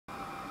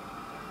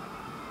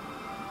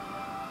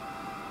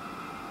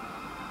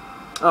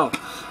Oh,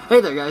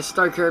 hey there guys,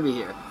 Star Kirby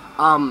here.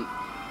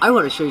 I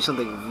want to show you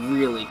something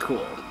really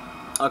cool.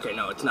 Okay,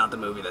 no, it's not the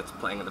movie that's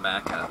playing in the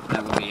back.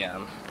 That would be,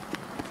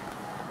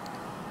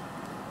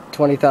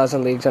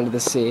 20,000 Leagues Under the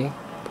Sea.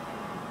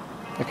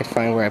 I could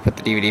find where I put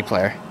the DVD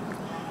player.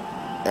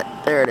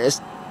 There it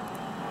is.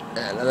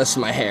 And this is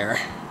my hair.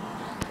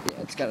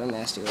 Yeah, it's got a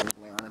nasty little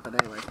glare on it,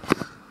 but anyway.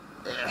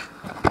 Yeah.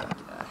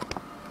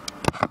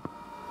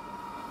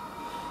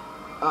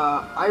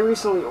 I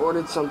recently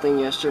ordered something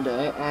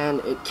yesterday,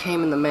 and it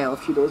came in the mail a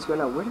few days ago.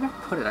 Now, where did I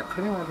put it? I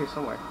put it around here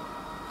somewhere.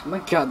 Oh my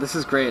god, this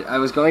is great. I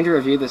was going to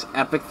review this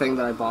epic thing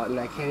that I bought, and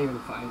I can't even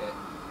find it.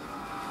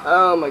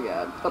 Oh my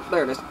god. Oh,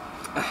 there it is.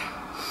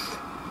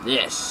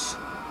 This.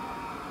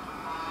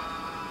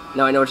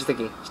 Now I know what you're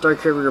thinking. Star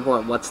Kirby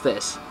Reborn, what's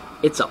this?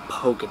 It's a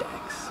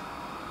Pokedex.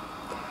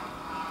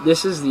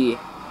 This is the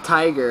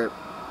Tiger,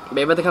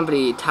 made by the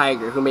company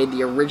Tiger, who made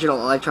the original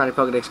electronic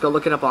Pokedex. Go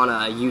look it up on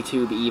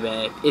YouTube,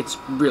 eBay. It's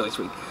really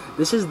sweet.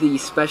 This is the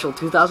special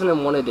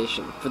 2001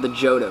 edition for the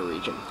Johto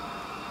region.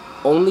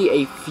 Only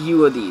a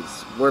few of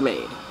these were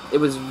made. It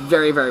was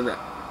very, very rare.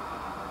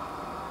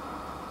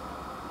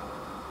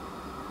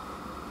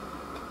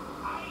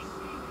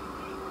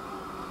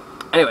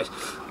 Anyways,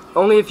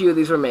 only a few of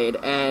these were made,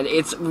 and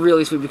it's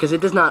really sweet because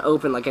it does not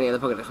open like any other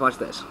Pokedex. Watch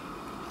this.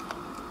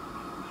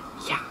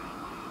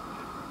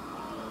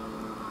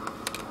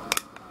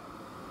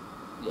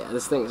 Yeah,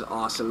 this thing is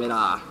awesome. It,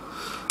 I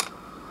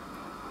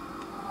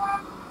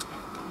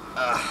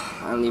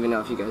don't even know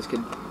if you guys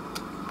could...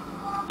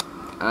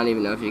 I don't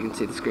even know if you can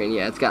see the screen.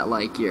 Yeah, it's got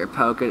like your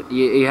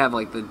you have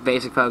like the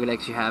basic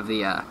Pokedex, you have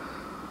the,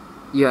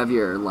 you have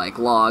your like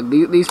log.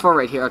 These four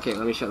right here, okay,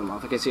 let me show them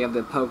off. Okay, so you have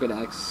the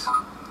Pokedex.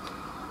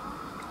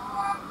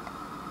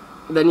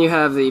 Then you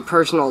have the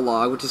personal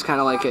log, which is kind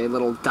of like a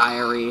little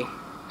diary.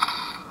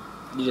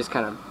 You just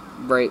kind of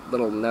write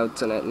little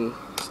notes in it and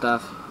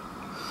stuff.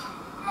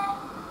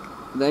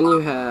 Then you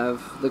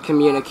have the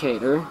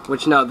communicator,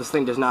 which no, this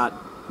does not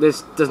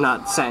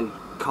send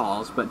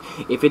calls, but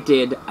if it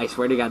did, I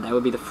swear to God, that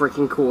would be the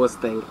freaking coolest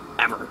thing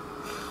ever.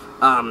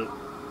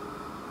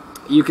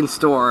 You can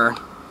store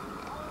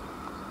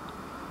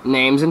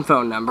names and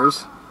phone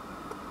numbers,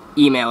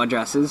 email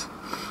addresses,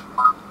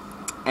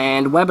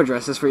 and web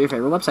addresses for your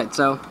favorite website,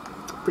 so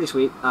pretty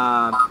sweet.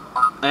 I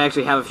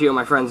actually have a few of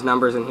my friends'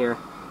 numbers in here,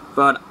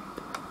 but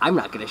I'm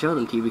not going to show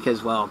them to you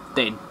because, well,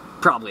 they'd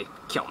probably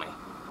kill me.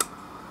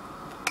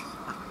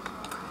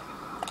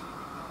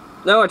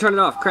 No, I turned it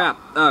off. Crap.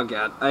 Oh,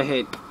 God. I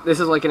hate... This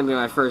is like going to be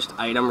my first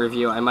item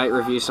review. I might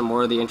review some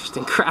more of the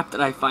interesting crap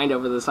that I find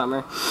over the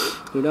summer.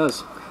 Who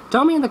knows?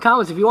 Tell me in the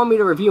comments if you want me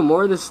to review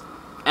more of this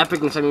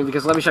epicness. I mean,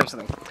 because let me show you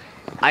something.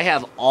 I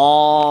have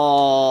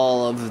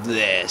all of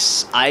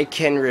this. I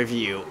can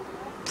review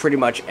pretty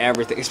much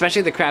everything,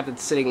 especially the crap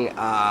that's sitting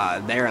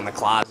there in the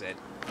closet.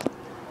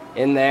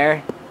 In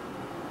there,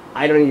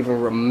 I don't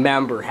even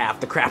remember half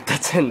the crap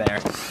that's in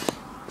there.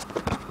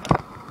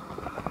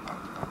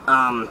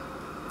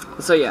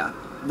 So yeah,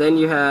 then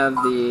you have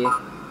the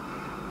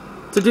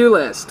to-do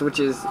list, which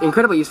is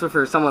incredibly useful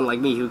for someone like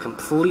me who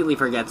completely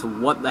forgets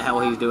what the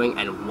hell he's doing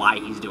and why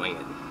he's doing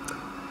it.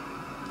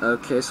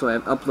 Okay, so I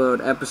have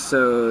upload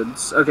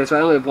episodes. Okay, so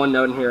I only have one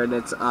note in here, and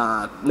it's,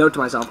 note to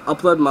myself,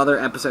 upload mother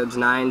episodes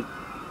 8,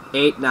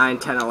 9,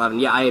 10, 11.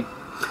 Yeah, I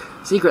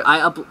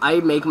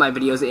make my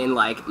videos in,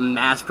 like,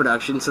 mass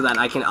production so that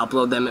I can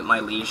upload them at my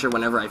leisure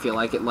whenever I feel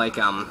like it. Like,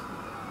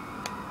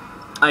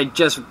 I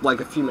just, like,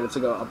 a few minutes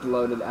ago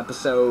uploaded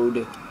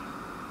episode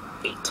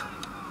 8.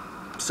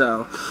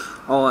 So,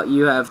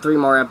 you have 3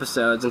 more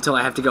episodes until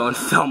I have to go and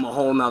film a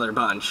whole nother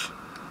bunch.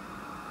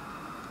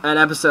 And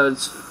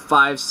episodes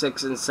 5,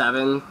 6,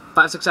 7,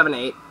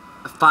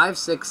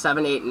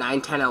 8,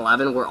 9, 10,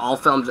 11 were all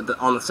filmed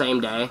on the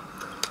same day.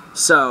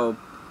 So,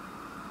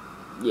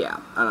 yeah,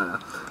 I don't know.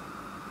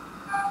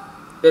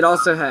 It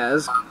also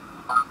has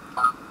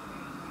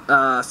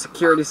a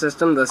security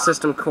system, the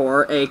system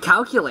core, a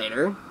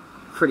calculator.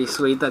 Pretty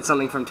sweet. That's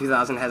something from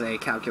 2000 has a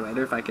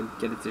calculator, if I could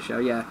get it to show.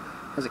 Yeah, it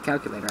has a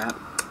calculator app.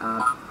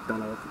 Don't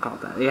know what to call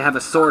that. You have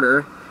a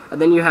sorter.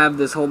 And then you have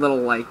this whole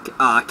little, like,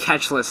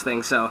 catch list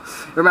thing, so,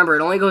 remember,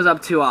 it only goes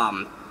up to,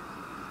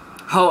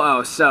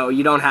 Ho-Oh, so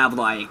you don't have,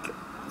 like,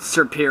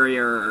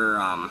 Superior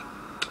or,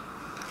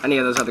 any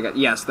of those other guys.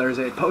 Yes, there's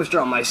a poster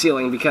on my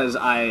ceiling because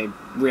I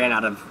ran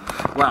out of,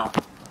 well,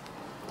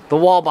 the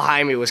wall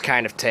behind me was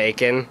kind of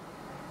taken,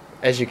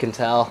 as you can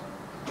tell.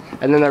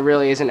 And then there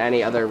really isn't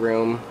any other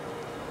room,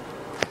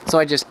 so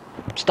I just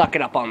stuck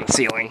it up on the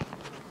ceiling.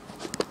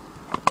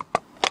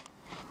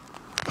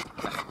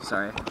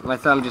 Sorry, my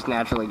thumb just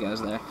naturally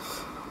goes there.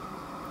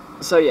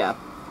 So yeah,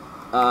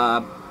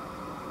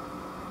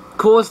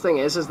 coolest thing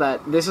is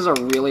that this is a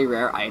really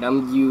rare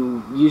item.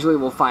 You usually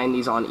will find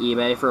these on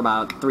eBay for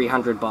about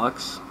 300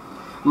 bucks.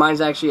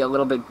 Mine's actually a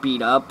little bit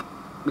beat up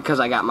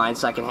because I got mine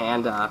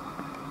secondhand.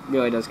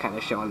 Really does kind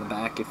of show on the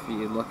back if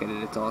you look at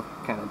it. It's all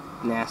kind of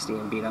nasty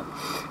and beat up.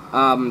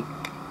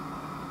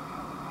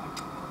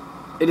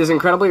 It is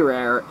incredibly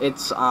rare.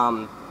 It's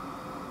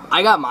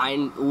I got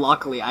mine,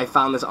 luckily, I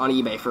found this on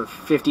eBay for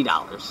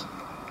 $50.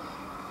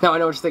 Now I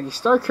know what you're thinking.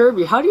 Star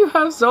Kirby, how do you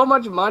have so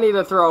much money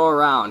to throw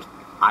around?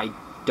 I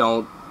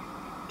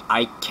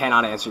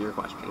cannot answer your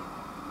question.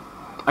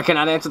 I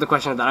cannot answer the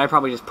question that I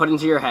probably just put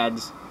into your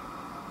heads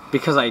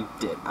because I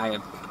did. I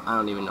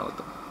don't even know what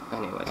the...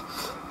 Anyways.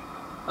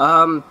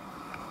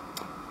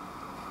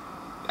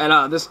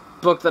 And this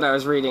book that I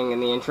was reading in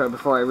the intro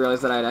before I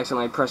realized that I'd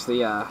accidentally pressed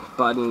the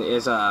button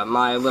is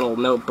my little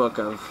notebook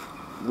of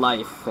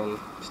life and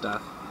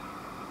stuff.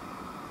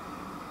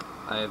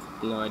 I have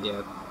no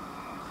idea.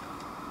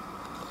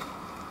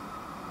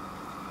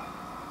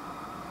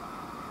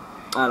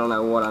 I don't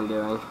know what I'm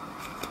doing.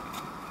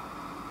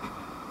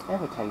 I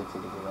have a tendency to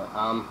do that.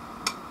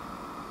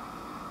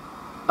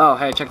 Oh,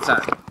 hey, check this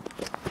out.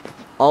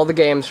 All the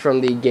games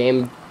from the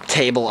game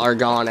table are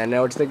gone. I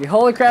know what you're thinking.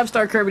 Holy crap,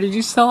 Star Kirby, did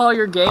you sell all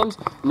your games?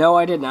 No,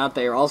 I did not.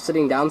 They are all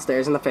sitting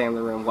downstairs in the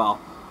family room. Well,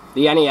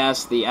 the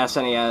NES, the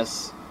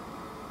SNES.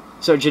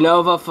 So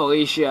Genova,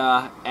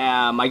 Felicia,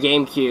 my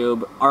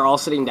GameCube are all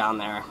sitting down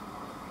there.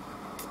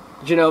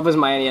 Genova's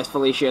my NES,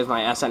 Felicia is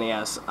my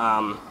SNES.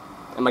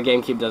 And my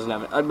GameCube doesn't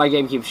have it. My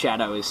GameCube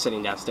Shadow is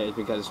sitting downstairs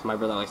because my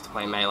brother likes to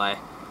play Melee.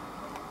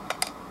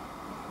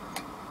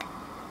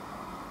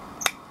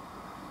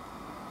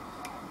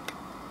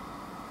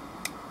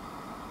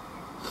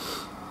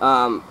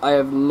 I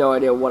have no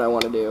idea what I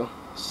want to do.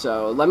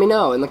 So let me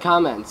know in the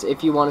comments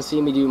if you want to see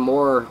me do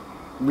more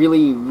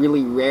really,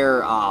 really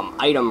rare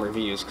item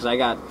reviews. Because I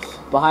got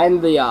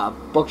behind the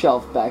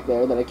bookshelf back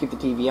there that I keep the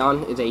TV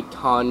on is a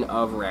ton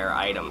of rare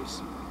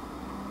items.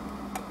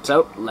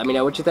 So, let me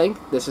know what you think.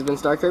 This has been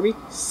Star Kirby,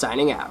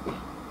 signing out.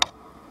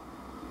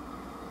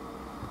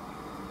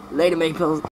 Later, Maples.